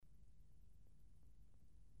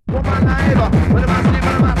woman live. When the man sleep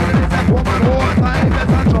on the mat, it's a woman whole time.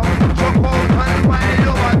 It's a truck out and wine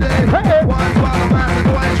over there. One swallow man,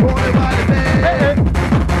 go and show me by the day.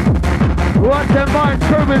 Watch them minds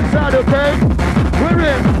curve inside, okay? We're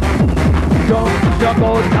in. Jump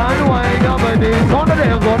out and wine over there. None of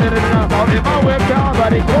them going in and out. In my webcam, but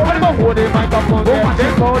they go in my hood, they might come on them.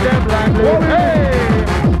 They call them blind blue. Hey!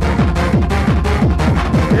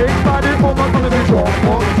 Big body woman gonna be strong.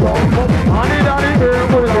 Honey daddy girl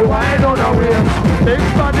with a wine on her waist. Big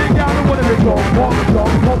body girl with a strong.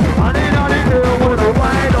 Honey daddy girl with a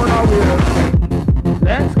wine on her waist.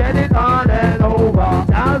 Let's get it on and over.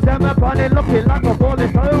 Sounds them upon it looking like a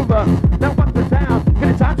falling over. Now what's the sound? Get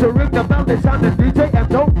it time to ring the bell. They sound the DJ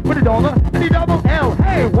M2 with a dollar and the double L.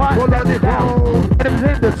 Hey, what? Let it down. It was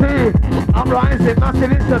in the sea. I'm rising,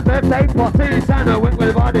 massive, it's the birthday party. Santa went with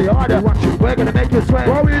the body harder. We're gonna make you sweat.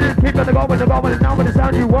 What we did, keep on the go, and now with the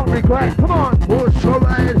sound you won't regret. Come on. Push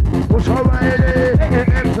alright, push alright.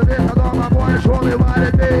 Into this, I got my boy, show me what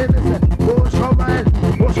it is. Push alright,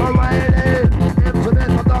 push alright. Into this,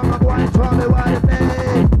 I got my boy, show me what it is.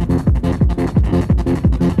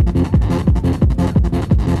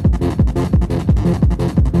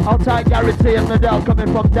 I'll take guarantee and Nadal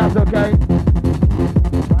coming from Daz, okay?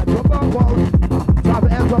 Drop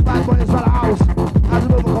it ends up bad boy inside the house. As a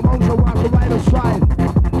move come on, so watch the right and stride.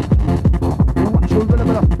 Watch you rhythm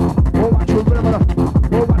it up. Watch you rhythm it up.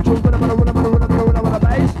 Watch you rhythm it up,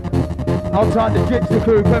 bass. Outside the Gypsy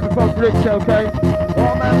crew, coming from Rich, okay?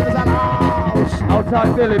 All men in the house. Outside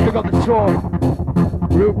Billy, pick up the straw.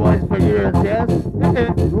 Rude boys for years, yes?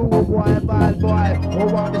 Rude boy, bad boy. Who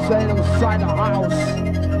want to say inside the house?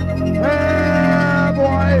 Hey,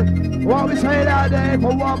 boy. What we say that day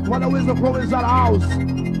for what? When the wisdom crew inside the house.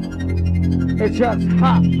 It's just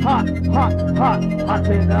hot in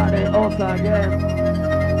that also again.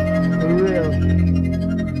 For real.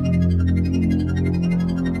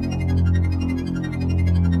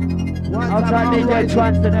 Outside DJ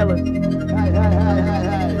Transton Ellis. Hey.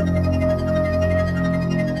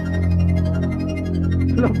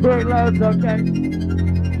 Look, very loads, okay?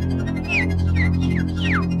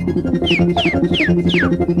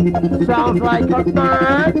 Sounds like a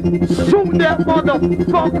bird. Shoot that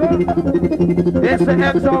motherfucker. It's the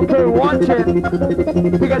XO crew watching.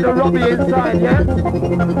 We got the Robbie inside, yeah?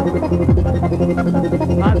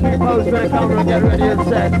 My people's gonna come and get ready and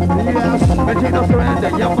set. Yes. But you don't surrender.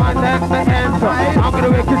 Your mind left the answer. I'm gonna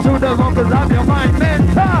make you to the one cause I'm your mind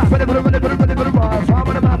mentor.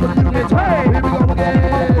 Hey!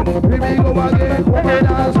 Here we go again. Woman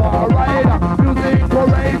dance alright. Music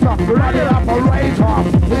operator. Ready operator.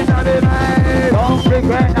 Don't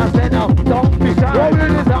regret, I said no, don't be shy.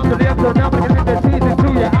 Down to the episode, now we can make the season to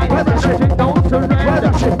your eyes. Don't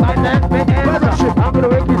surrender, my left me answer. I'm gonna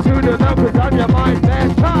wake you to the love cause I'm your mind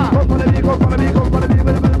mentor. Come for the beat, come for the beat, come for the beat,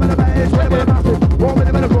 with the bass. Wait a minute, massive, one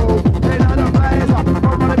minute, minute, bro. Ain't not a bass. Come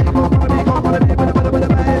for the beat, come for the beat, come for the beat, with the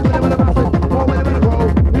bass. Wait a minute, massive, 1 minute, bro.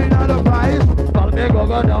 Ain't not a bass. Follow me, go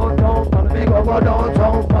downtown. Follow me, go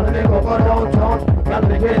downtown. Follow me, go downtown. Gotta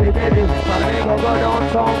be giddy. Follow me, go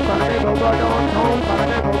downtown. Follow me, go downtown. Follow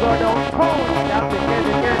me, go downtown. Gotta be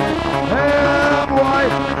giddy. Hey, boy.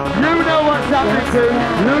 You know what's happening, too.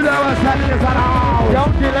 You know what's happening inside the house.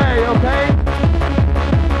 Don't delay, okay?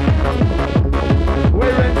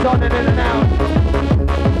 We're in, in and out.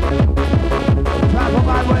 Time for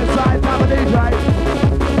my way inside, time for DJ.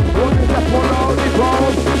 What is that for all these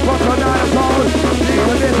rolls? What's on the toes? Leave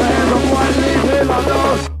the little hands of one, leave him on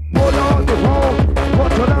those. Pull on the pole.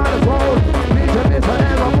 What's on the toes? Leave the little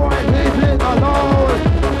hands of one, leave him on those.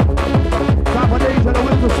 Time for DJ, the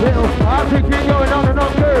whistle still. I think you're going on and on,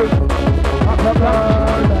 too. Happy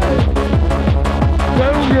birthday. To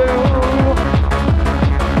you.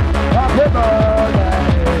 Happy birthday.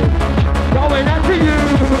 Going out to you.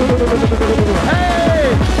 Hey!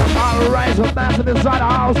 Alright, so massive inside the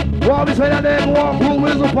house. What we say that name, walk through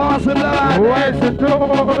whistle past him, Where's the door?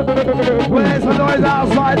 where's the noise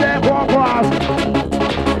outside there, walk past.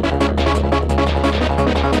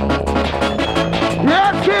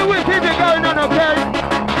 Let's see what things are going on, okay?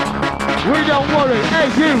 We don't worry. Hey,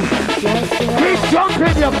 you. Keep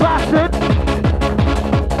jumping, you bastard.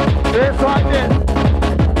 It's like this.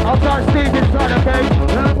 I'll try Steve inside, okay?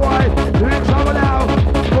 Yeah, boy, you're in trouble now.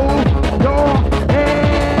 Move your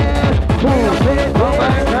head. Move your head. Come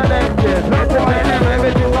back, collected. Let's go and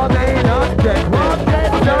everything on the object.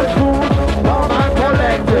 Just food, come and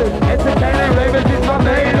collected. Entertaining ravens from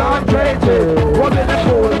the non-traded. What is it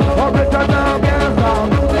for? Or return now, get down.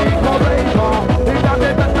 Music operator. He got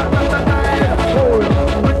it, return now.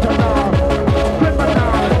 Return now. In the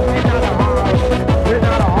house. In the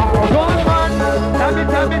house. Go on, man.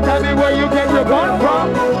 Tell me.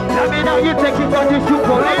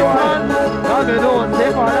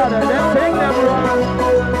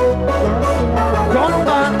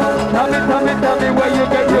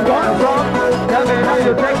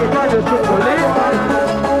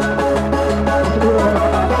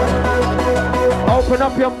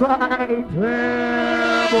 fight.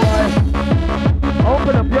 Yeah, boy.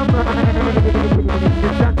 Open up your mind.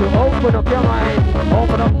 It's time to open up your mind.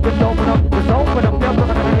 Open up, just open up, just open up your mind.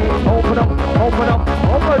 Open up, open up,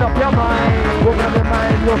 open up your mind. Open up your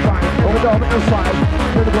mind, you'll find. Open up your side.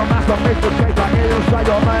 Critical mass of make the change right inside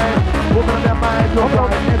your mind. Open up your mind, you'll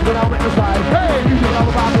find. Exit out with the side. Hey, you should love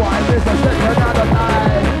about why this is just another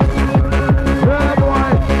night. Yeah,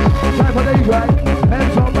 boy. Time for the E-Drag.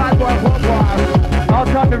 Hands on bad boy, one boy. I'll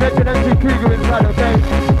talk to Richard MC Krieger inside, okay?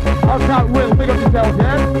 I'll talk Will, pick up yourself,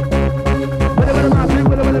 yeah? With a bit of massive,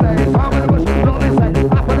 with a bit of bass. I'm in the bush, don't inside.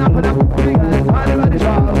 Up and up and up. Big hands, highly ready,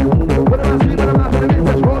 sharp. With a massive, with a massive, it's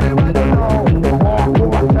a rolling right now. Walk to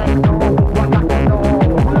a techno, what I can know.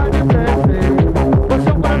 Like the fancy, but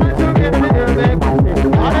someone like to get in the air, make me see.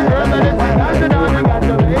 On the earth, but it's like I said, I got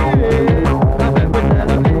the lady. Nothing but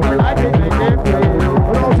telling me, I like it, make it play.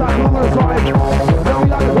 With all time, on the side. Now we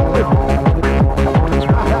got the roll.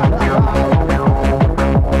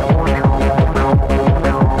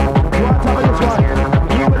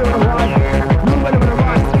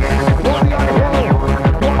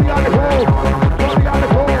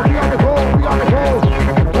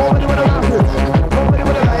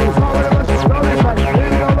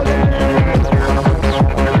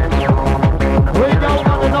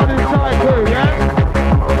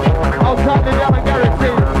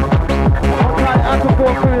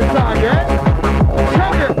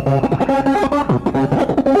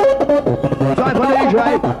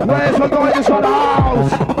 Where's the noise on the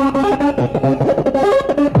house?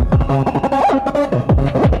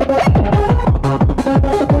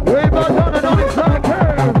 We must on the noise like her.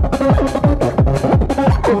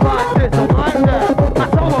 If I did so like that, I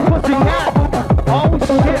saw a pussy cat. Oh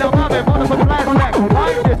shit, I'm having motherfucking flashback.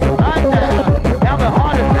 Like this, like that. Have a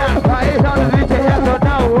heart attack. I ain't on the DJ, yes or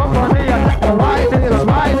no. I'm on the attack. Like this,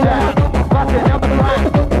 like that. Busting up the track.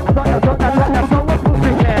 I saw a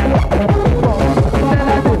pussy cat.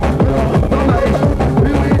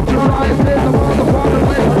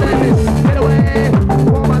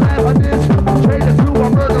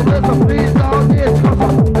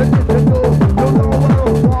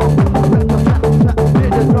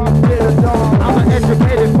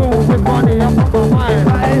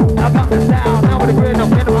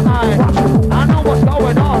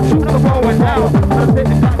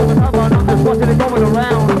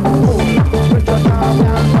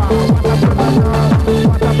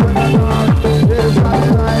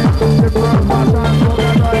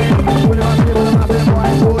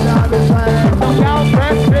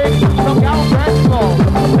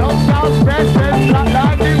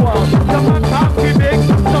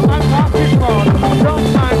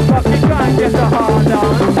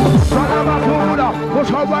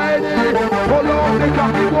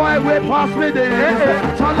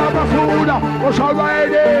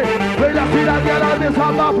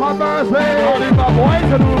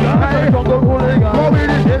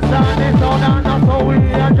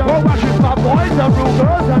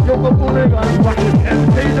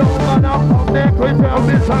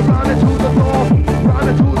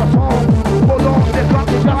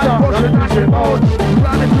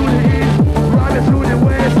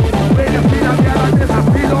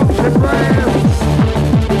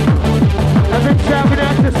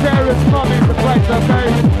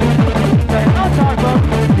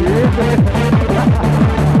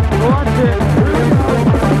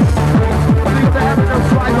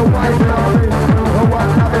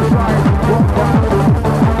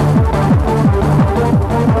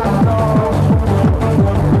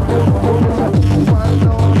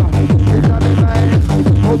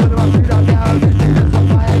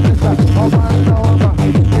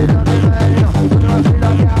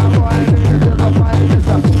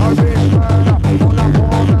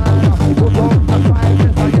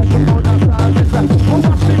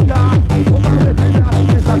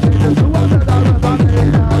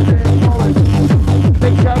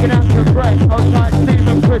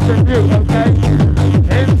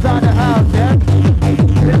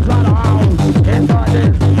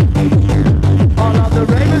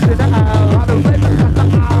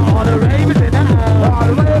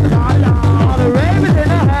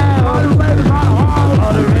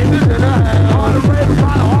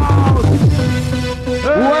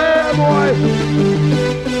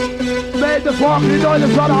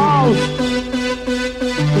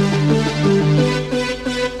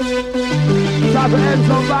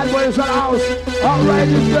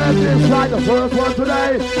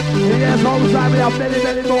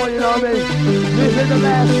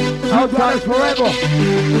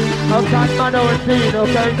 Outside Mano and Dean,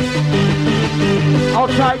 okay?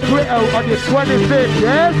 Outside Grito on the 25th,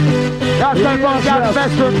 yes? That's the one got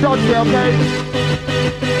best from Dodgy, okay?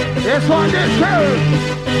 This one is true.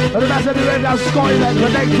 And the best of the red down Scotty then for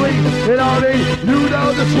next week. You know what I mean? You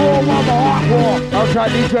know the swarm of the hardcore.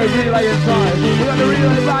 Outside DJ Relay inside. We got the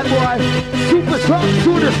relay bad boy. Super truck,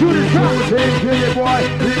 shooter, shooter, truck. Kill it, boy.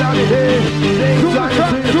 You know the head. Super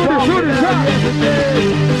truck, shooter, shooter, truck.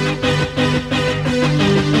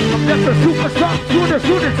 I'm just a super truck, shooter,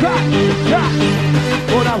 shooter, truck.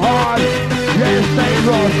 Put up hard. Yes,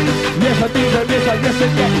 dangerous. Yes, I need a miss. Yes, I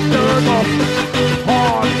get nervous.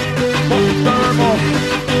 Hard. Thermal.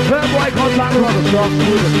 That boy comes out of the truck.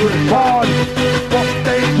 Hard. But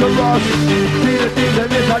dangerous. See the things that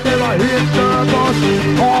miss. I never hit nervous.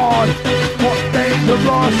 Hard. But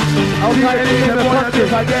dangerous. See the things that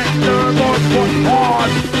miss. I get nervous. But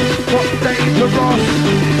hard. But dangerous.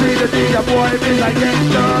 See the things that boy miss. I get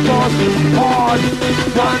nervous. Hard.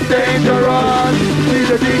 But dangerous. See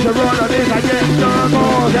the things that run on this. I get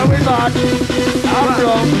nervous. Yeah, we got. I'm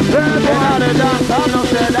wrong. Get out of dance. I'm not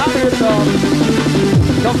said that is some.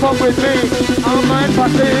 Don't fuck with me. I'm my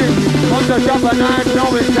pussy. On the job at night. No,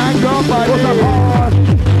 it's not your body. What's up, hard?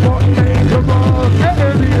 What dangerous?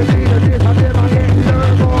 See the things that miss. I never get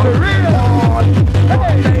nervous. Real hard.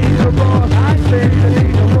 What dangerous? I see the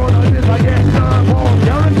things that run on this. I get nervous.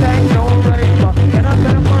 You're a tank, no raver. And I'm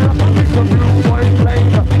gonna burn up on me some blue boy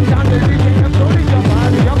flavor. Down the region, I'm throwing your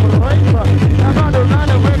body. I'm a raver. I'm on the run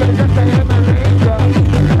and we're gonna just say him and ranger.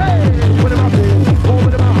 Hey, what am I feeling?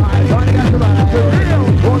 What am I high? Trying to get to my head.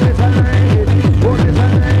 What is her name? What is her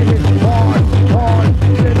name? Hard, hard.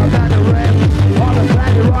 Live on the rest. All the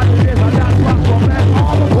flag you run this. I got rock from that.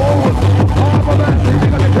 All the balls. All the messes. You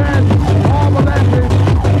got the chance. All the messes.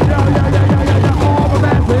 Yeah. All the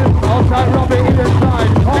messes. outside Robbie inside.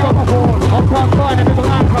 All the balls. Outside fine a little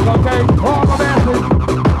anchor, okay? All the messes.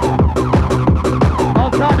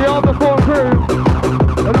 Outside the other four crew.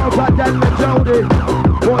 And outside Daniel and Jody.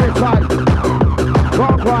 Boy inside.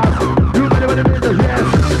 Wrong class. You better with the business, yes.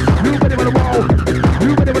 You better with the wall.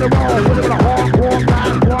 You better with the wall. You better with the hardcore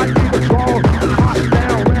man. Boy, you control. Up and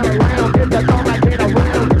down, round and round. Get that dog like get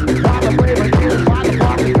around. While the wave and kill, while the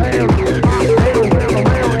fucking tail. Up and down, round and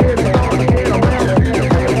round. Get the dog like get around.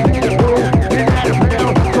 Get the room. Get out of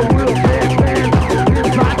town. So we'll stand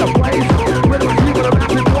inside the place. With the people of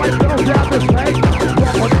Mountain Boy, fills out this place.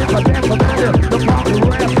 Walk on this, I dance on that. The proper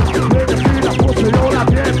rest. With the feet, I push it on. I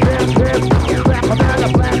dance. Black banana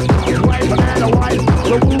black. White banana white.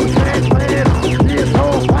 The Wu-Tang Clan. This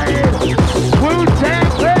whole plan. Wu-Tang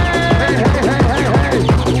Clan. Hey.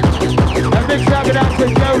 A big shout out to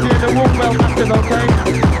Jody and the Woolwell Masters, okay?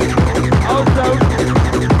 Also,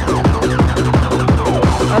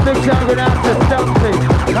 a big shout out to Stealthy.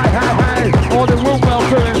 Hey. All the Woolwell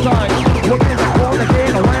crew inside. Look in the corner,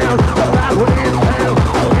 get around. The rap with his tail.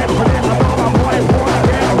 Get for them, I know my boy is born to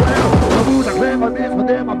get around. The Wu-Tang Clan, my bitch for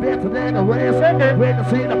them, my bitch for them, the rest. When to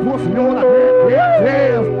see the pussy on the head.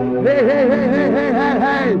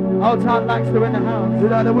 Hey. Outside Lancaster in the house. You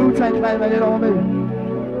know the Wu-Tang Clan, man, you know what I mean?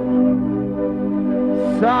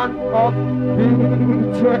 Son of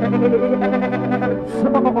DJ.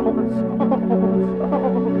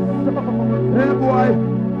 Hey boy,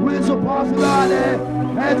 we're supposed to go there.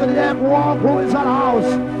 Head to the M1, who is at the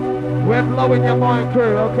house? We're blowing your mind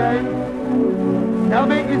crew, okay? Tell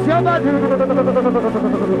me, it's your bad.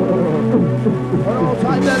 Hello,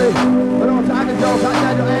 tight Nelly. Hello, tight and Joe, tight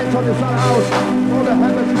Daniel, hands on the sun house. All the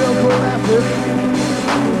heavens feel cool after.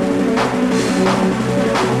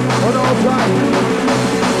 Hello, tight.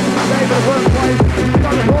 David, the workplace. We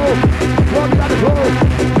got the goal. We got the goal.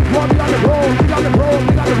 We got the goal. We got the goal.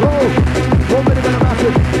 We got the goal. 1 minute with a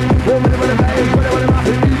massive. 1 minute with a base. 1 minute with a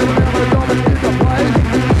massive. Either with a dominant the place.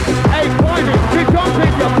 Hey, Boydie, keep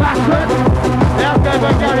jumping, you bastard. Now go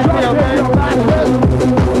back down in here, okay?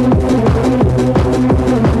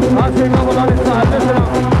 I'll take over on this side, listen up.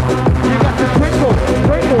 You got to twinkle,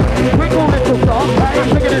 little star. Hey,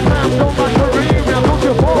 look at this now, don't much for me, now don't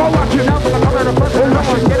you fall. Go watch it now, but I'm coming to front, come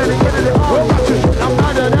on, get it on. Go watch it. I'm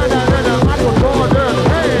not Michael Jordan,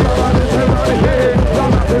 hey.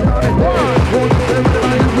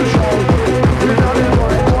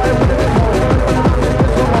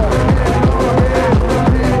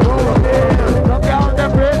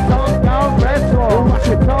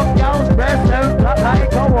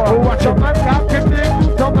 Watch your man can't get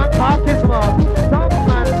big, some man park his mouth. Some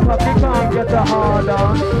man fucking can't get the hard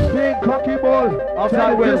on. Big cocky ball,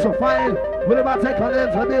 outside will. will. So fine. Will if I take a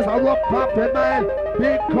lens for this, I rock pop in man.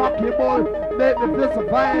 Big cocky ball, make me feel so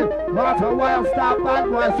fine. Not a while, stop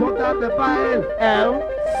and why so down the fine. L,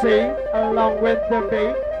 C, along with the B,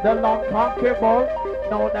 the long cocky ball.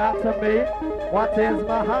 know that to me. What is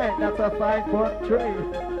my height? That's a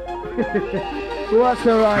 5'3". What's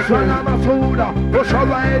the right Son of a Suda, push a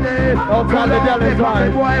lady. Don't tell the jealous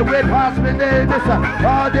line. Boy, we pass me name, this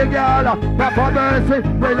all the girl, not for mercy.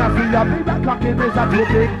 When I see a big cocky, this a too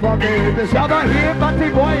big for me. This Shabba here, but the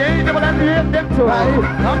boy ain't never let me hit them too.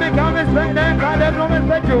 Now me come respect them, cause them no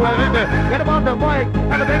respect you. Get them on the mic,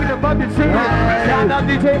 and I'm making the bucket see. Shout out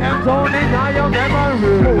DJ M-Zone, now you're never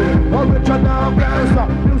rude. Original gangster,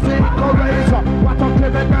 music eraser. What a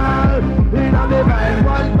criminal, in a living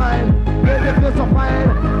 1 mile. Baby, feel so fine.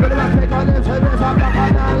 When I take on this, there's a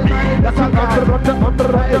bacchanal night. That's a on the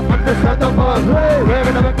right, understand the buzz. We're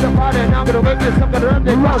gonna make the party, now I'm gonna make this some good run.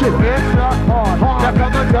 It's not hard. Now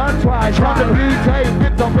come on, don't try. Try to DJ,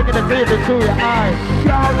 and don't bring the theater to your eyes.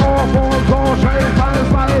 Y'all all phones, all shades, and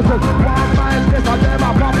spices. 1 mile, this I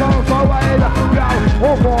never pop on so wide. Y'all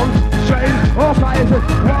all phones, shades, all sizes.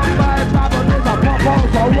 1 mile, travel, this I pop on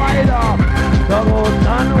so wide. Come on,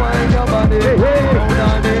 unwind your body.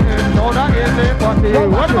 Don't I hear me, but the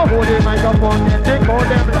one more holy microphone and they call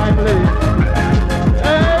them lively.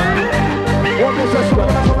 Hey! What is this? Come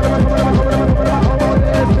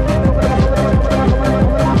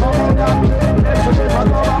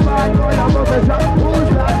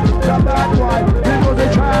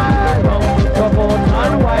on,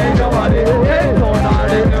 unwind your body. Don't I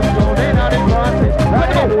hear them, don't they not in party. When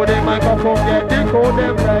the holy microphone and they call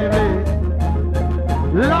them lively.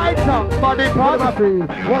 Lights up, body party.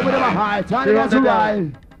 What with them high? Time to get to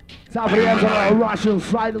ride. Time for the ends of the Russian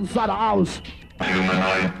slide inside the house.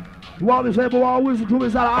 What we say, boy, always the crew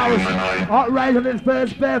inside the house. Outrage on his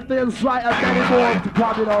first birthday and slide and many more to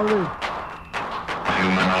come in already.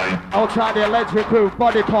 Outside the electric crew,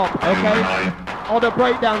 body pop, okay? On the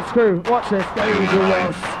breakdown screw, watch this,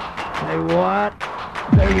 dangerous. Say what?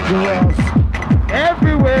 Dangerous.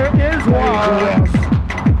 Everywhere is war.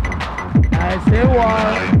 I say war.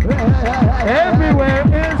 Everywhere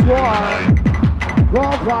is war. Go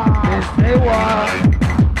far. I say war.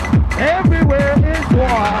 Everywhere is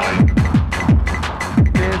war.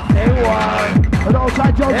 I say war. And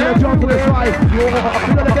outside jump to the side. You're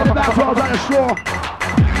gonna get it back to outside the shore.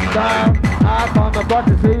 Down, I found the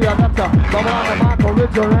button, see, I got the come on the mic,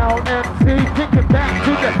 original MC, kick it back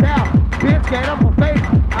to the down. Bitch, get up my face.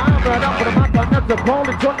 I'm right up for the mic, I'm the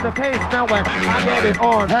bowling, joint the pace. Now when I get it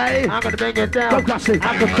on, hey, I'm gonna bring it down. Go classic.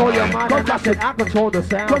 I control your mind, Go classic. I control the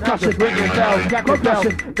sound. Go I classic. just ring it bells, get Go the bells.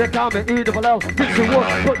 classic. They call me E-double-L, fix your wood,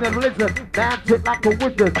 putting in religion. That's it like a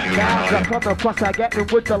wizard. Guys, I come across, I get in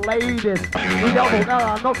with the ladies. E-double-L,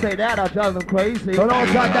 I don't say that, I drive them crazy. And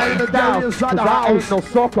outside down in the down inside the I ain't house. no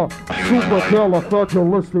sucker. Super killer,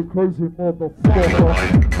 fragilistic, crazy motherfucker.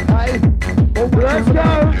 Hey, Let's go.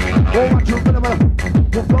 Oh, what you gonna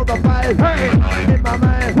just go the five. Hey, Hit my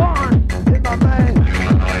man. one. Hit my man.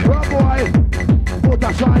 Oh boy. Put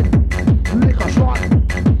a shot. Lick a shot.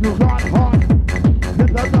 You got hot.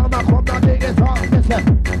 Hit the drama from the biggest hot. Listen.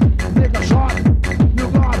 Lick a shot. You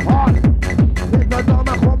got hot. Hit the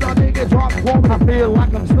drama from the biggest hot. I feel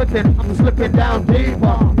like I'm slipping down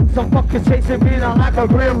deeper. Some fuckers chasing me now like a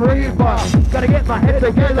grim reaper. Gotta get my head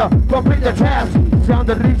together, complete the task. Sound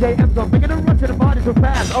the DJ M-Zone, making a run to the body too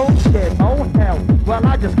fast. Oh shit, oh hell, well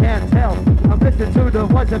I just can't tell. I'm listening to the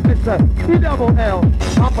voice of Mr. E-double-L.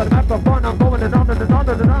 I'm for the microphone, I'm going and on and on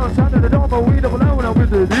and on. Sounding the dome of E-double-L when I'm with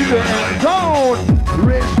the DJ M-Zone.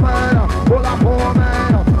 Rich man, pull up poor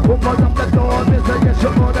man. Open up the door, Mr. Yes, you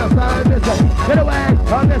understand, Mr. Get away,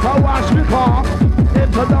 and this I wash me car.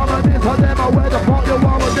 Into down and this I never where the fuck you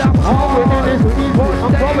want with them. Oh, it is easy,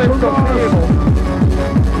 I'm going to table.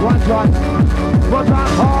 One shot, but not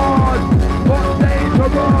hard, but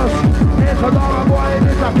dangerous. It's a dollar boy,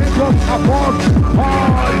 it's a pick up a force.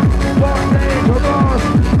 Hard, but dangerous.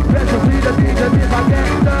 Let's see the DJ, if I get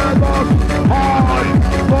nervous. Hard,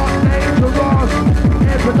 but dangerous.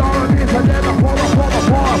 It's a dollar, it's a never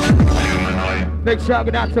force. Big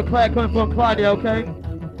shout out to Claire coming from Claudia, okay?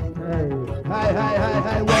 Hey,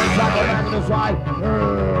 one side, the man on the side.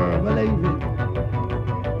 Believe it.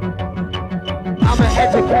 I'm an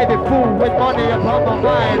educated fool with money upon my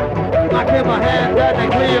mind. I keep my hands down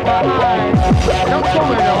and clear my eyes. What's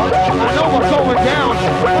going on? I know what's going down.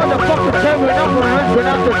 What the fuck is tearing up and rinsing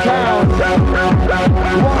out the town?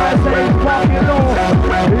 What I say is fucking on.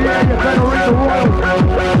 Yeah, you better read the room.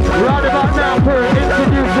 Right about now, Kurt,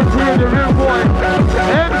 introducing to you the real boy,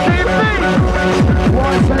 MCB.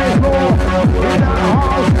 One says no, in our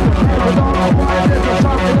house. It's a dollar boy, there's a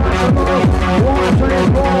shot in our mouth. One says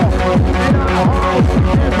no, in our house.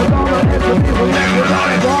 It's a dollar, it's a people, it's a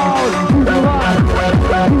dollar. Who's the right?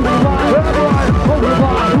 Who's the right? Everyone, who's the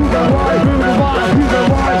right? Who's the right? Who's the right? Who's the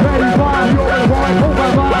right? Ready, fine.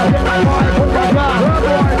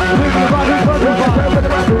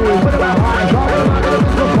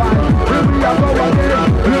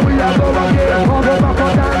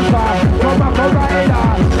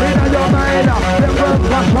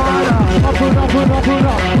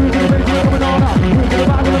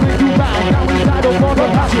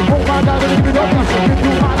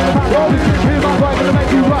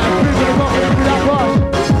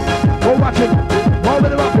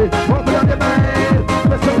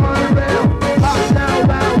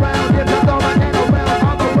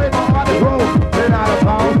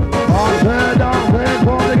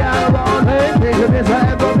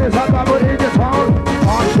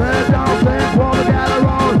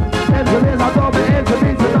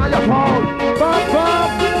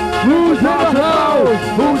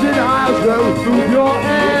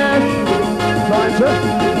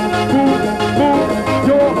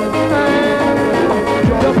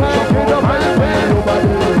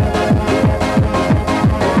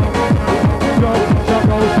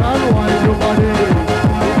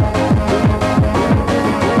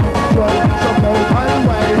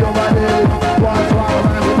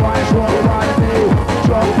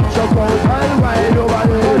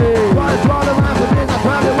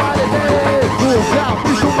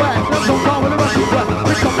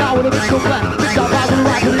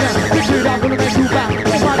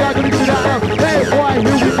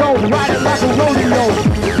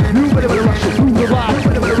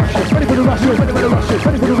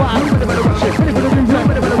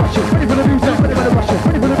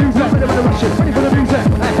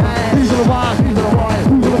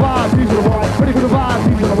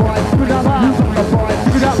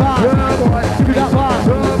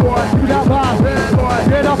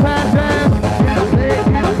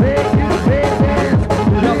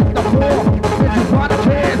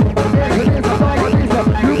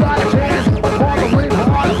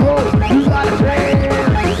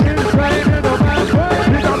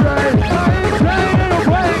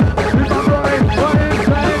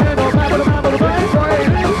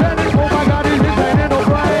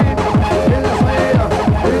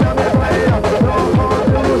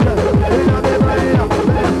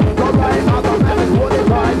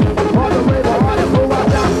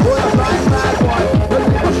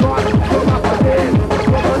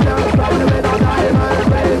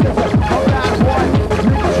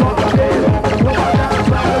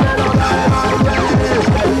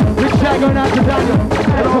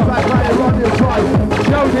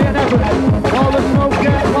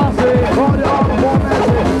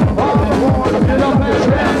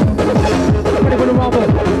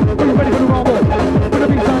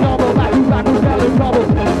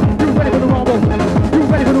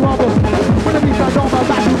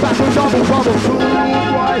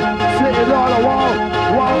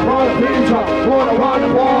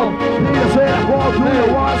 do you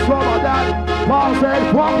want some of that? Paul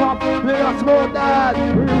said, walk up, big up, smooth that.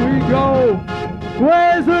 Here we go.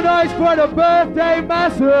 Where's the noise for the birthday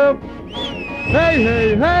massive? Hey,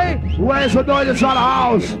 hey, hey. Where's the noise inside the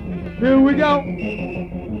house? Here we go.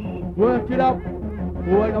 Work it up.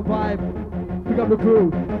 Wake up vibe. Pick up the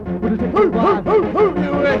crew. With the take vibe.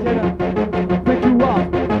 You work it up. Pick you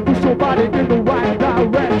up. Push your body in the right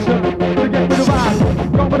direction. Gonna get with the vibe.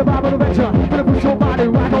 Go with the vibe of the venture. Gonna push your body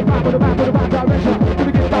right on vibe with the vibe with the right direction.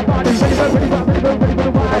 Gonna get that body ready for the vibe. Ready for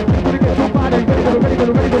the vibe. Gonna get your body ready for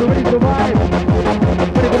the vibe. Ready for the vibe.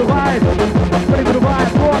 Ready for the vibe. Ready for the vibe.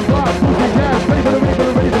 4 o'clock. Pushing gas. Ready for the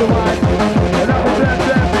vibe. And I'm the best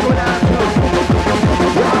people that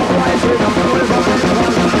I'm rising. I'm going to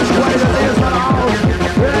the way the leaves on the house.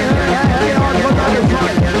 Hey, on the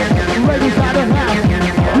side. Ready side of house.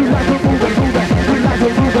 You like to move it, move it. You like to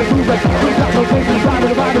move it, move it. You like to move it, side of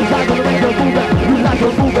the bottom, side of the radio, move it. You like to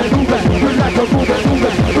move it, move it. You like to move it, move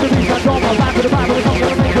it. Put the beats on my back to the bottom, the top of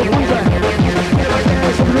the radio, move it. Get it right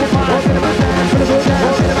there, so we're fine. Get it right there, so we're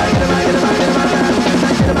down. Get it right, get it right, get it right, get it right, get it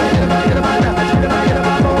right, get it right, get it right, get it right, get it right, get it right, get it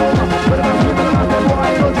right, put it right, put it right, put it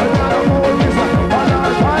right, put it right,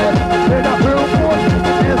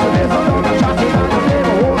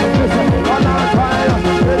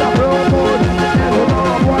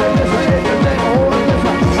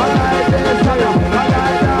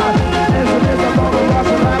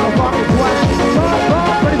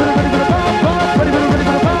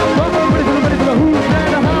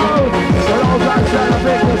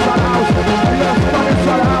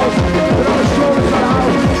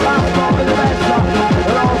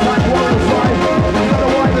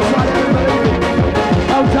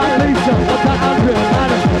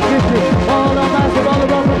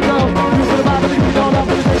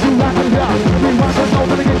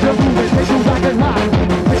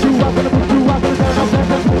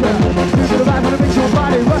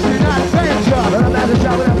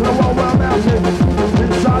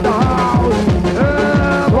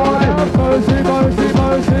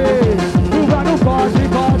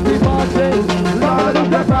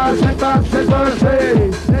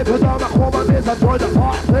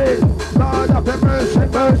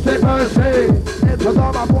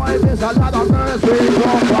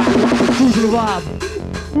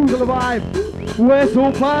 Who's the vibe? We're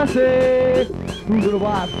so classy. Who's the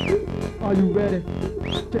vibe? Are you ready?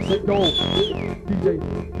 Just say go. DJ,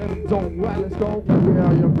 Heaven Zone, right, let's go.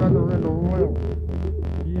 Yeah, your brother in the royal.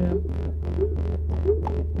 Yeah.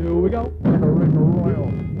 Here we go. Better ring the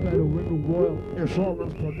royal. Better ring the royal.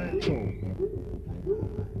 Insurance Prudential.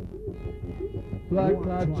 Black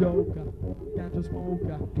Cloud Joker. Ganja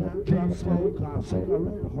Smoker. Ganja Smoker.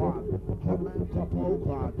 Cigarette hot. Homeland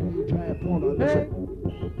Capoca. DJ Paula. Hey.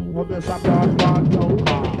 Well, this I'm done by Joker.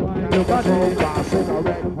 Ganja Smoker.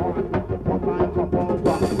 Cigarette hot. Homeland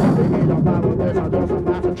Capoca. We need a battle. This I just a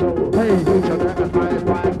master show. Hey, you should never fight.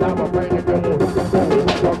 Fight down. We'll bring it to you. We'll never down.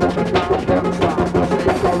 Them stop. The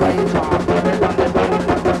cigarette hot.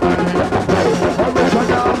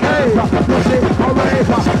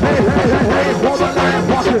 Hey, hey, hey, hey, hold the line,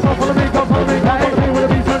 watch it. Come follow me, come follow me, come follow me with the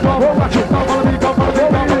beats and drum. Watch it. Come follow me, come follow me,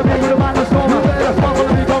 come follow me with the mind and storm. Come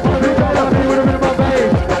follow me, come follow me, come follow me with a rhythm of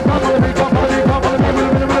bass. Come follow me, come follow me, come follow me with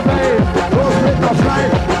a rhythm of bass. Go slip, go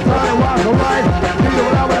slide, turn and walk right. You know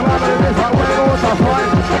what I'm about, it is our way, it's our fight.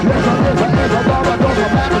 Listen, listen, it's a bomb, I don't go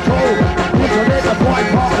back control. It's a nigga point,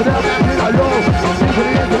 pop it up, and I know.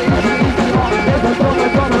 Easy, it's a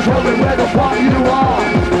drum, and show me where the fuck you are.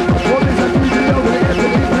 What is it, easy, over the edge,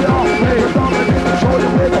 easy off. Show you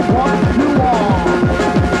where the fuck you are.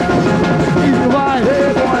 Easy ride, hey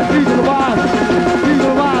boy, easy ride. Easy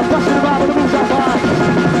ride, busting the ride with the moves I find.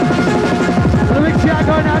 And the big shot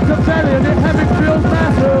going out to belly, and then heavy feels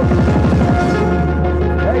massive.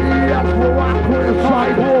 Hey, that's what I put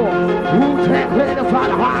inside war. Who's that playing inside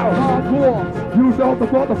the house? Hardcore. You know the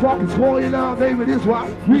motherfucking score, you know, baby, this what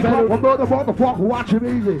we call a motherfucker, watch him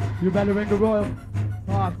easy. You better ring the royal.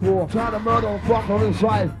 Hardcore. Try to murder a fuck on this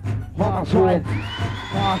side. Hardcore.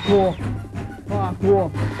 Hardcore.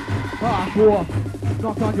 Hardcore. Hardcore.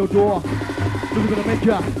 Knock on your door. Look gonna make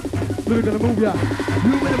ya. Look gonna move ya.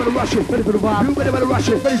 You better rush it. Ready for the vibe. You better rush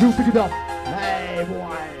it. Ready to pick it up. Hey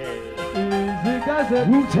boy. Easy does it.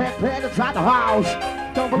 Wu-Tang Clan inside the house.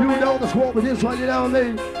 Don't you know the score with this one, you know what I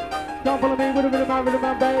mean? Don't follow me with a bit of my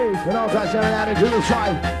bass. And all that shit out into the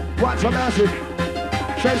side. Watch the message.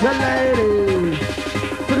 Shake the lady.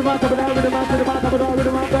 To the bottom of the to the bottom of the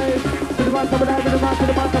bass. To the bottom of the to the bottom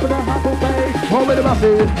of the hot bass. Hold it in my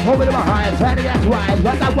feet, hold it in my hands, handing that's right.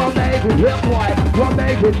 Like that one naked, real quiet, one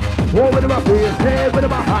naked. Hold it in my feet, head with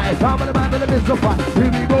my hands, I'm in the man in the midst of fun. Here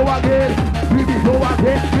we go again,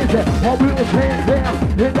 it. All we was hands down,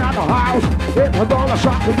 in down the house. If I'm gonna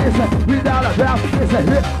shock to this, we down the house. This a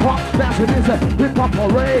hip hop fashion, this a hip hop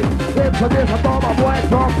parade. If for this, I throw my boy,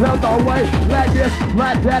 don't feel no way. Like this,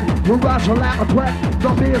 like that, you rush like a twat.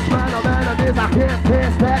 Don't be a man of this, I can't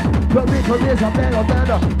pass that. But me for this, I'm better than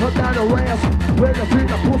the rest. When I see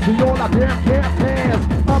the pussy, all I can't pass.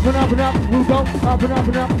 Up and up and up, we'll go. Up and up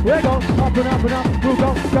and up, we go. Up and up and up, we'll go.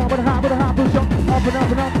 Jump and hop and hop and jump. Up and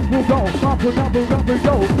up, we'll go. Up and up and up, we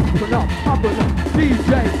go. Up and up,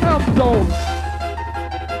 DJ M-Zone.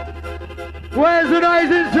 Where's the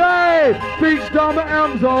nice inside? Beach Stomach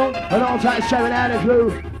M-Zone. And all time showing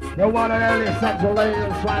attitude. The one and only essential lady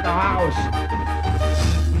inside the house.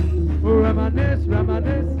 Reminisce.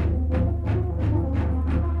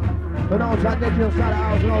 And all time Nick inside the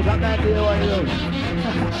house. And all time that deal what you do.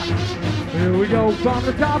 Here we go from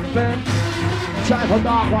the top end. Time for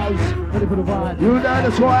dark house. Ready for the vibe. You know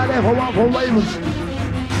the squad there for one for Ravens.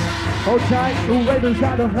 Hold tight, the Ravens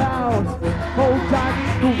inside the house. Hold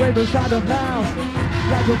tight, the Ravens inside the house.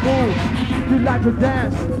 Like a move, you like to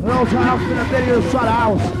dance. And all time I'm gonna video inside the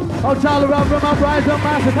house. I'll tell around from my rise up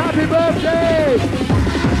massive. Happy birthday!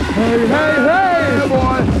 Hey,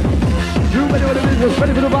 boy. You ready with the business,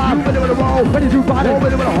 ready for the vibe, you ready with the roll, ready to body,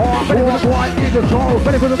 ready with the horn, ready with the boy, in control,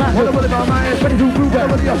 ready for the massive, ready with the man, ready to move it,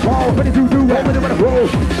 ready to fall, ready to do it, ready with the groove,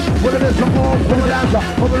 ready with the song, ready with the dancer,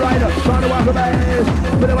 ready with the rider, trying to walk the bass,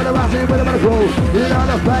 ready with the massive, ready with the groove, in on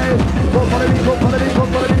the face, go for the beat, go for the beat, go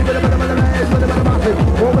for the beat, ready with the bass, ready with the massive,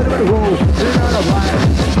 ready with the groove, in on the vibe,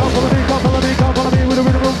 go for the beat, go for the beat, go for the beat with the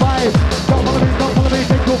rhythm and vibe, go for the beat, go for the beat,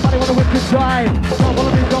 take your body with a wicked side, go for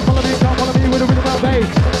the beat, go for the beat, go for the beat with the rhythm and bass,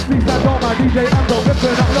 please stand on my DJ Ando,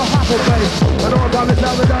 ripping up your half of bass. And all time it's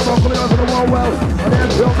down the devil coming on to the world well. And then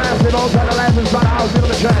Bill Massive, all time the life inside the house, give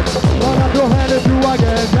him a chance. Run up your hand if you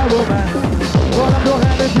again, devil man. Run up your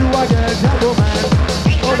hand if you again, devil man.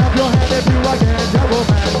 Run up your hand if you again, devil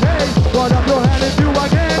man. Hey, run up your hand if you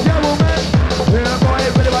again, devil man. Yeah, boy,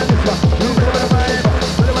 ready by this one. You ready by the vibe,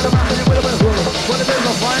 ready by the massive, ready by the groove. When the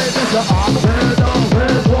business fight, this is up, turn it down,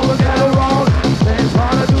 let's go and get around. They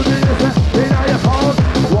try to do this, they know your phone.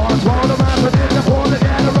 Once all the massive in the phone to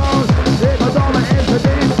get around. They put all the ends to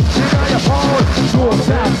these, they know your phone. North,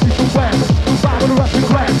 south, east and west. You fight with the Russian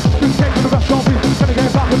class. You take with the rest on beat. Gonna get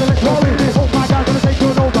back with the electronic. Oh my God, gonna take you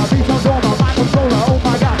over. Beat on over, mind controller. Oh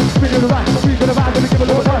my God, spin it right. Speak of the vibe, gonna give a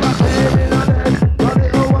little touch.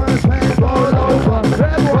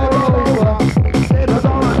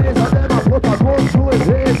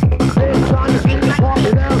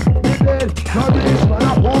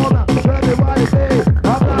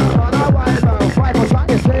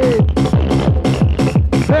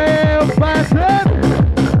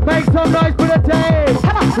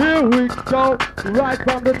 Here we go, right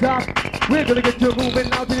from the top. We're gonna get you moving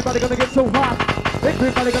now. Everybody gonna get so hot.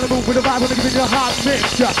 Everybody gonna move with the vibe. We're gonna give you a hot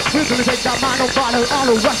mixture. We're gonna take that mind on fire all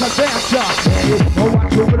over us and dance ya. Oh,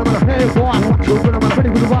 watch you, Hey boy, watch you, ready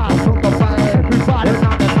with the vibe. Everybody,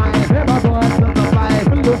 hey my boy, feel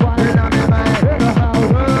the vibe. Hey the house,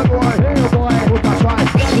 hey boy, that's right.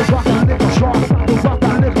 Time to rock that nigga strong. Time to rock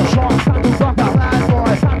that nigga strong. Time to rock that bad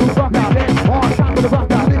boy. Time to rock that nigga hard. Time to rock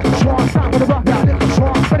that nigga strong. Time to rock that nigga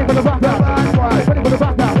strong. Ready for the rock that bad boy. Ready for the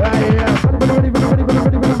rock that. Ready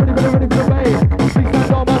for the bass. Please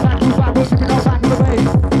stand on my back to back. We'll keep it all back in the bass.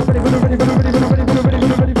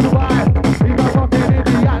 Ready for the vibe. We got fucking in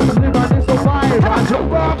the eyes. Live on this so vibe. watch your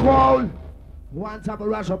rock roll. One time of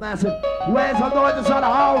Russian massive. Where's the noise inside the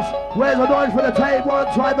house? Where's the noise for the tape? One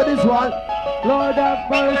try for this one. Lord have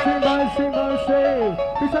mercy, mercy, mercy.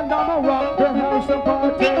 We send down a rock the house and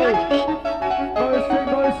party. Mercy,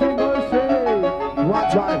 mercy, mercy. One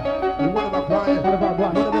time. What am I crying? What about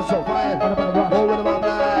what? What am I so fire? What about what? Oh, what am I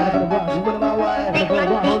blind? What about what? What am I white? What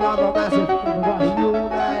about what? Oh, I'm massive. What about what? You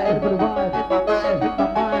night. What about what? In my mind. In my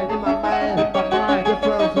mind, In my mind. in my mind. The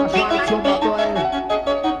first rush right to my brain.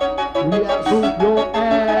 Yes. Move your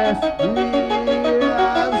ass,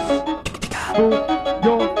 Yes. move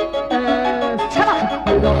your ass.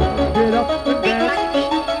 Get up and dance.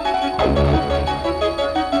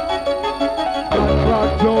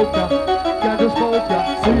 Rock Joker, got the smoker.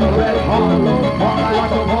 See you red Harlem,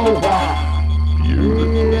 like a rover.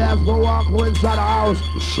 Yes, go walk inside the house.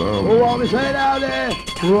 Who always say down there?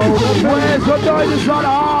 Where's the noise inside the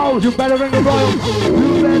house? You better ring the royal.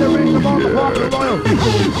 You better ring the motherfucking royal.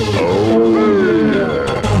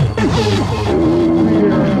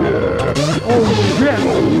 Oh shit.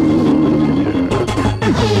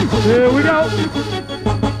 Here we go.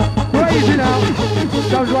 Crazy now.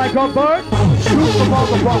 Sounds like a bird. Shoot the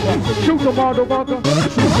motherfucker. Shoot the motherfucker.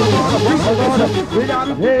 Shoot the motherfucker. We got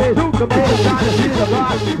the head. Shoot the motherfucker. Trying to see the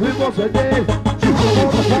block. We must have dead. Shoot the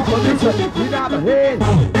motherfucker. listen, we got the head.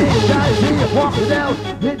 These guys see you walking out,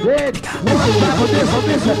 hit dead. One time for this, or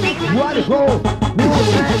listen, what is roll?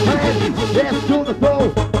 Rules and plan, let's do the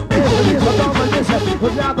flow. If it is a number, listen,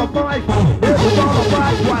 put down the mic. If it's on the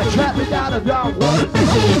mic, why trap me down the dog?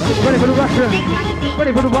 Ready for the Russian,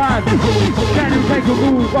 ready for the vibe. Can you take a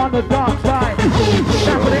move on the dark side?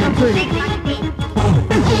 Time for the entry.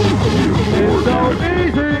 It's so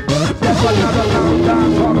easy. That's another countdown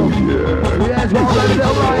tunnel. Yes, we're ready to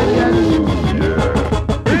ride again.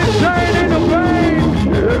 Insane in the brain.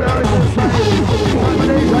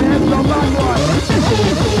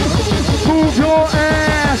 Move your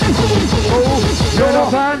ass. Move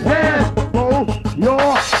your hands. Move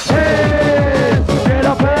your head. Get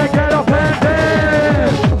up and dance.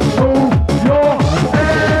 Move your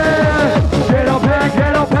ass. Get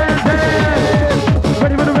up and dance.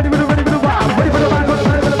 Ready for the vibe. Ready for the vibe.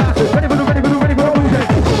 Ready for the music.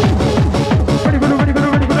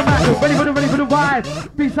 Ready for the vibe.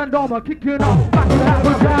 Beast and Doma kicking off. Back to the half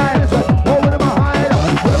of guys. over to my hide.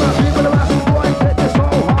 What about people around the boy? Take this so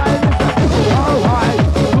high. All high.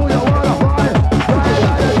 Do you wanna ride? Ride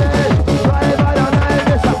by the day. Ride by the night.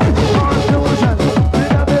 It's a confusion.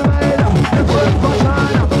 Did I be made up? The first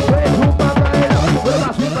vagina. Wait, who my made up? What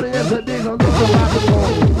about people in the things on the basketball?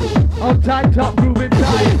 I'm tight top, grooving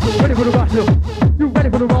tight. Ready for the battle. You ready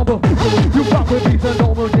for the rumble? You fuck with Beast and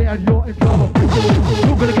Doma, yeah, you're in trouble.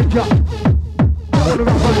 Who's gonna get you? I wanna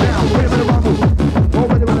rock right now. Ready for the rumble. Oh,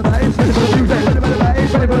 ready for the bass. Ready for the music. Ready for the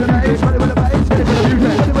bass. Ready for the bass. Ready for the bass. Ready for the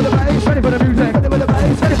music. Ready for the bass. Ready for the music. Ready for the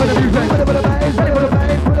bass. Ready for the music. Ready for the bass. Ready for the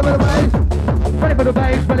bass. Ready for the bass. Ready for the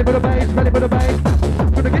bass. Ready for the bass. Ready for the bass.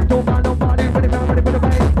 Gonna get to my nobody. Ready for the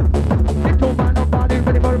bass. Get to my nobody.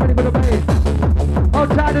 Ready for the bass.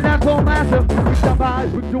 Outside of that whole massive. We stop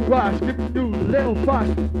eyes with your rush. Give you a little fuss.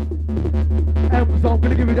 And so I'm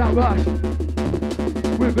gonna give you that rush.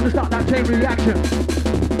 We're gonna start that chain reaction.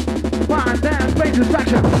 Fine dance, range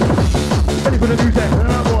distraction. Ready for the music.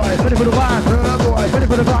 Oh, boy. Ready for the vibe. Oh, boy. Ready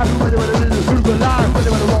for the vibe. Ready for the business. Move the line. Ready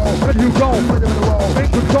for the roll. Ready to go. Ready for the roll.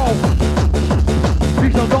 Take control.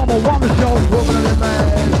 Beast on normal, on the show. Woman of the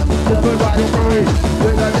man. Woman right in me.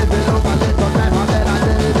 We're gonna live it over this on that, on that, I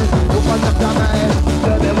did it. Woman of the man.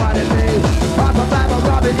 Tell me what it means. Papa, Papa,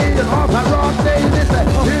 Robin, Eden, off and rock, stay listen.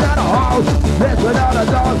 You're not a house. This without a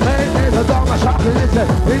dog. Hey, there's a dog, my shop, listen.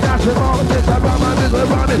 We got some more. This I run my business,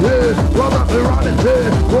 running here. Run up and running here.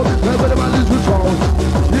 Woman, tell me about this control.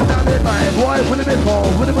 You're not in my boy, put him in hole.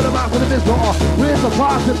 Put him in the mouth, put him in door. Where's the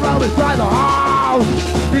box and blow inside the house?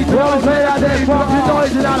 Don't say that there's fucking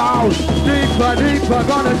noise in that house. Deeper, deeper,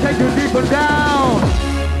 gonna take you deeper down.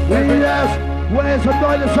 Yes, where's the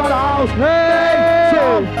noise inside the house? Hey!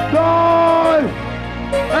 Some noise!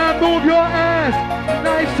 And move your ass.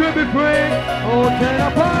 Nice to be free. Oh, can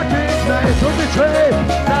I party? Nice to be trade.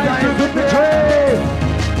 Nice to be trade.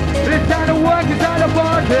 It's time to work, it's time to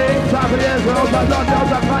party. Time for the end, we're outside, not the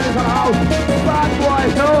outside, find inside the house. Bad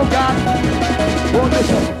boys, no gun. Oh,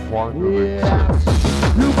 listen. Yes.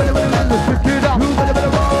 You better Pick it up. You better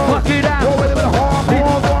roll. Fuck it out. Oh, better hard.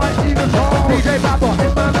 More boy, even tall. DJ Babo.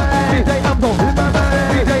 In my man. DJ Amdo. In my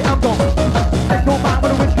man. DJ Amdo. Take no mind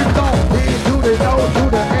with a whiskey song. E to the O, to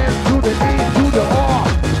the N, to the E, to the R.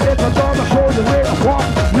 If I'm gonna show you where the fuck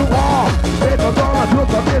you are. If I'm gonna do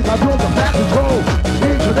the this, I do the back control.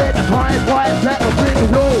 Each of them, quiet, let the thing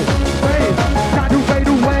go. Fade. Time to fade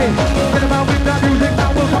away. Get about with that music.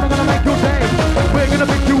 Now we're gonna make your day. We're gonna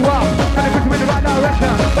pick you up. Gonna put you in the right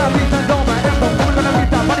direction. Now Beast and Doma. We're gonna beat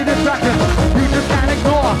that money distraction. You just can't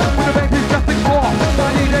ignore. When the bass is just ignore. My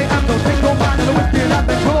DJ Amdo. Take your mind and the whiskey and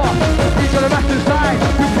the floor. Each of the rest inside.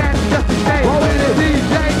 You can't just escape.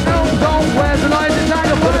 DJ Amdo. Where's the noise inside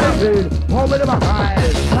your body? Hold it in my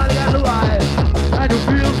eyes, trying to get the right. And you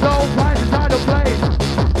feel so right inside the place.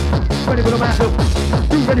 Ready for the massive.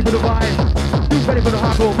 You ready for the vibe. You ready for the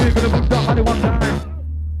hardcore. We're gonna move up honey one time.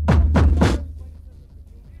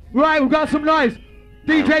 Right, we've got some noise.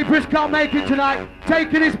 DJ Brisk can't make it tonight.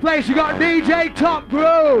 Taking his place, you got DJ Top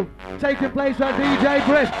Groove. Taking place at DJ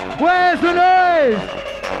Brisk. Where's the noise?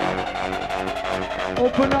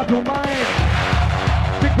 Open up your mind.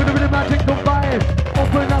 Stick with the rhythm and take some bias.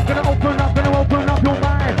 Open up, gonna open up your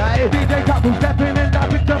mind. Hey. DJ Top Groove stepping in that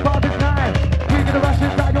picture of his nine. We're gonna rush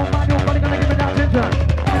inside your mind, your body gonna give it that attention.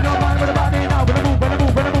 You know mind with the body now, gonna move,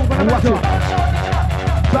 Watch it.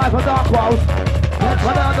 Time for dark walls. Let's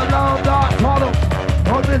run out the long dark tunnel.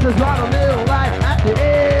 Oh, this is right a little light at the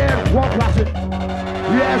end. One classic.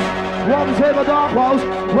 Yes, one here for dark walls.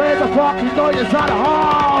 Where's the fucking noise inside the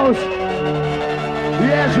house?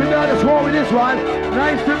 Yes, you know the score with this one.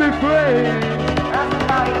 nice to be free.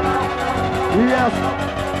 Yes.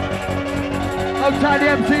 alongside the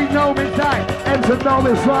MC Gnome inside. MC Gnome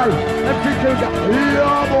inside. MC Ginger.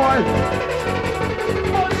 Yeah, boy.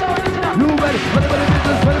 You ready? Ready for the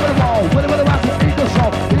business, ready for the ball. Ready for the rap, eagle show.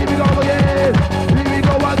 Here we go again. Here we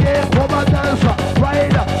go again. For my dancer.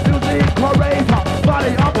 Rider, music operator.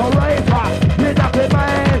 Body operator. Hit up the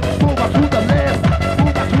man. Move up to the left.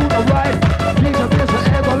 Move up to the right. He's a business,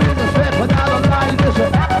 ever in the step. But I don't lie,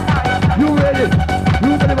 listen. You ready?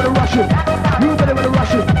 You ready for the Russian? You ready for the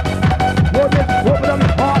Russian? Open up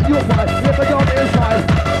your heart, you'll find. If I don't inside.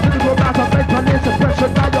 Physical matter, mental suppression,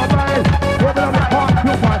 now your mind. Open up your heart,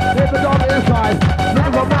 you'll find. If I don't inside.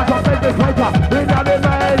 Physical matter, mental paper. In the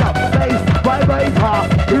mind, bass, vibrator.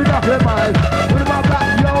 In the mind. With my black,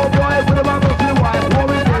 yo boy, with my Muslim wife. What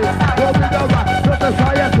we do? What we do right? Just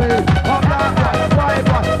society. I'm not right,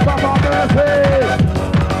 fiber, Papa Mercy.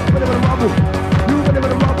 Ready for the rumble. You ready for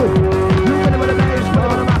the rumble. You ready for the bass, ready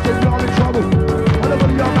for the massive, you're in trouble. Ready for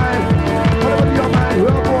your man.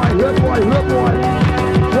 Good boy.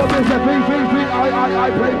 What is it? I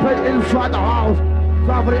play inside the house.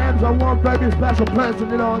 Time for the M's on one very special person,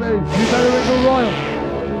 you know what I mean? You better with the Royal.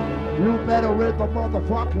 You better with the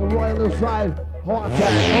motherfucking Royal inside. Heart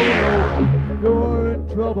attack. Oh no. You're in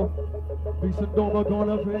trouble. Be some doma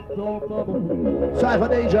gonna fit no bubble. Cypher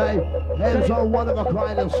DJ. Hands on one of a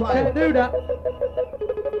kind inside. Can't do that.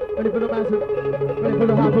 Ready for the massive, ready for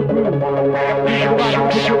the hyper crew.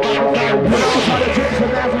 Outside the chicks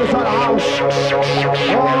and dancing inside the house.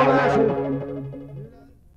 All massive.